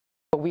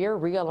we are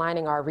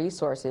realigning our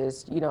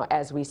resources,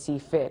 as we see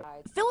fit.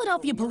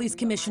 Philadelphia Police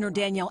Commissioner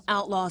Danielle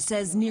Outlaw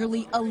says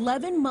nearly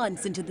 11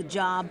 months into the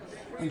job,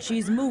 and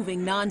she's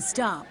moving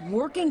nonstop,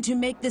 working to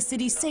make the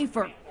city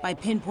safer by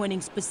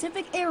pinpointing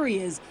specific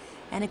areas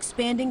and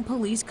expanding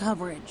police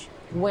coverage.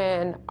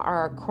 When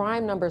our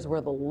crime numbers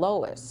were the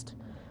lowest,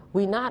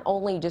 we not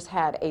only just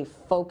had a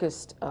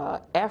focused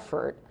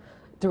effort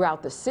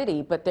throughout the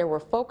city, but there were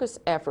focused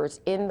efforts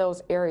in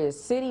those areas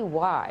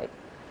citywide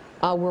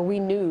where we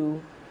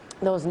knew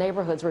those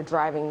neighborhoods were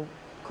driving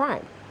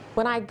crime.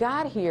 When I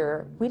got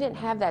here, we didn't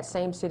have that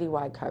same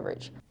citywide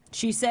coverage.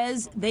 She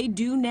says they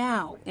do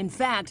now. In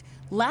fact,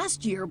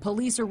 last year,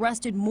 police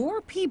arrested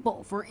more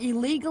people for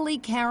illegally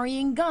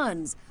carrying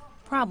guns.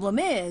 Problem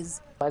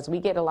is, as we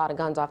get a lot of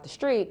guns off the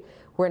street,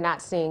 we're not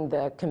seeing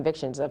the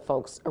convictions of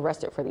folks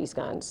arrested for these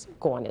guns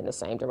going in the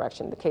same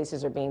direction. The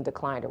cases are being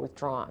declined or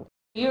withdrawn.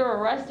 You're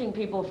arresting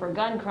people for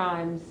gun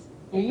crimes.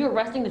 Are you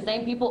arresting the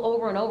same people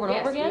over and over and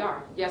over again? Yes, we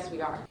are. Yes,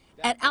 we are.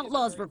 At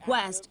Outlaw's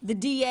request, the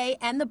DA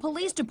and the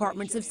police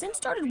departments have since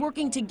started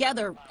working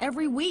together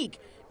every week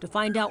to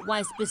find out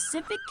why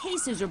specific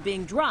cases are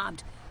being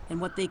dropped and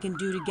what they can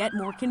do to get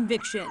more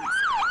convictions.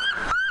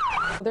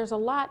 There's a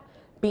lot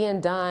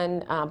being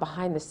done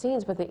behind the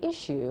scenes, but the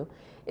issue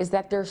is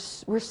that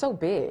we're so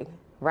big,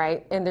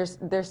 right? And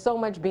there's so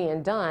much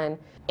being done,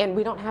 and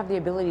we don't have the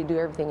ability to do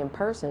everything in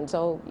person.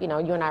 So, you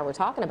and I were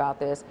talking about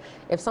this.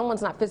 If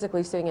someone's not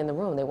physically sitting in the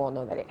room, they won't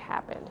know that it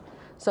happened.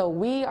 So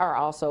we are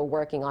also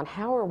working on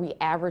how are we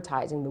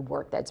advertising the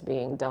work that's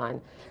being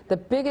done. The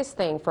biggest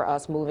thing for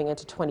us moving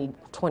into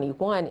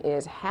 2021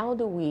 is how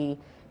do we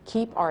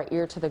keep our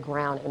ear to the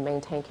ground and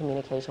maintain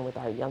communication with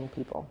our young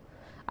people.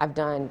 I've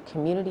done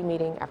community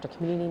meeting after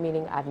community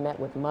meeting. I've met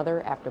with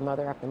mother after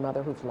mother after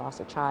mother who's lost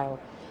a child.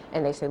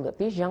 And they say, look,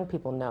 these young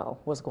people know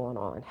what's going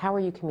on. How are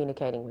you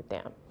communicating with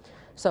them?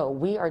 So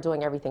we are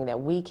doing everything that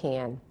we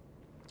can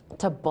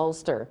to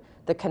bolster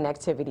the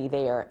connectivity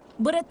there.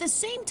 But at the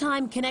same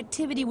time,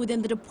 connectivity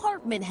within the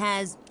department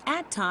has,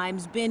 at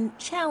times, been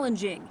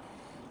challenging.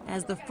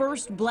 As the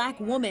first black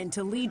woman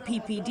to lead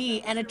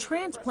PPD and a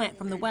transplant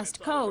from the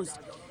West Coast,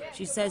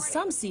 she says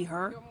some see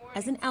her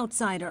as an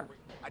outsider.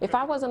 If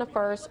I wasn't a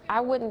first, I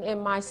wouldn't in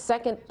my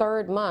second,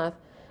 third month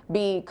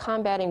be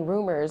combating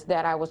rumors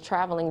that I was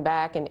traveling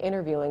back and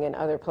interviewing in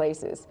other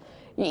places.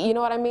 You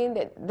know what I mean?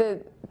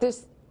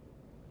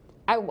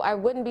 I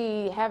wouldn't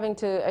be having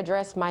to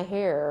address my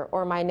hair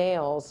or my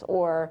nails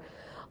or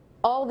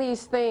all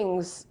these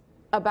things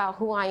about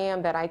who I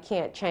am that I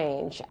can't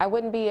change. I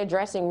wouldn't be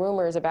addressing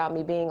rumors about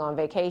me being on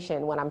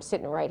vacation when I'm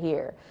sitting right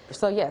here.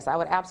 So yes, I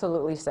would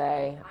absolutely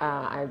say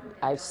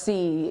I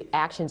see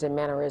actions and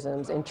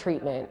mannerisms and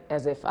treatment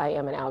as if I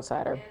am an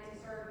outsider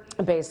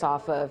based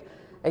off of,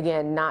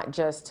 again, not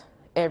just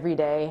every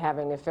day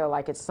having to feel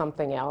like it's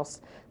something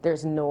else.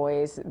 There's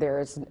noise,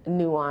 there's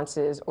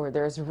nuances, or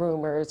there's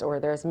rumors, or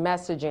there's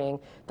messaging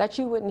that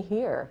you wouldn't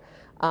hear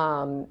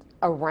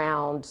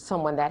around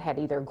someone that had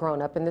either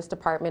grown up in this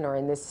department or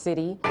in this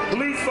city.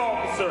 Police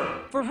officer.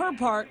 For her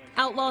part,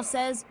 Outlaw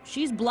says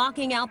she's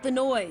blocking out the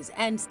noise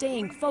and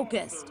staying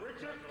focused.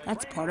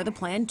 That's part of the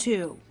plan,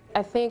 too.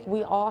 I think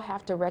we all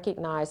have to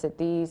recognize that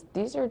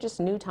these are just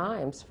new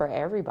times for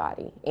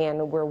everybody,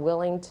 and we're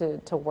willing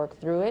to work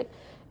through it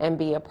and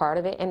be a part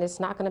of it, and it's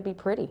not going to be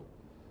pretty.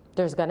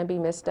 There's going to be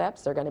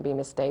missteps, there are going to be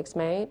mistakes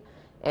made,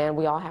 and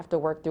we all have to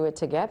work through it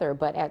together.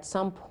 But at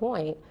some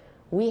point,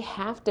 we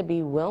have to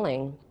be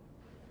willing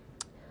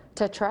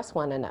to trust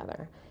one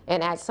another.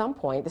 And at some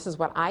point, this is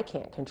what I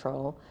can't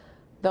control,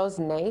 those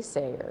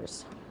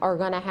naysayers are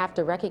going to have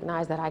to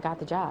recognize that I got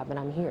the job and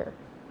I'm here.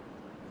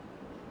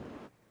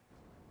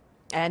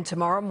 And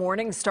tomorrow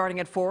morning, starting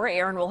at 4,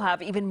 Erin will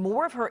have even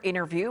more of her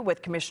interview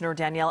with Commissioner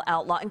Danielle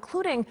Outlaw,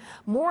 including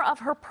more of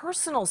her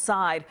personal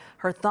side,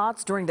 her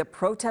thoughts during the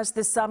protest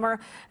this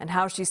summer, and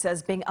how she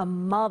says being a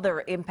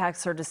mother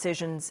impacts her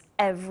decisions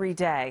every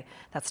day.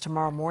 That's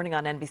tomorrow morning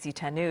on NBC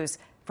 10 News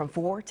from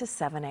 4 to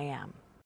 7 a.m.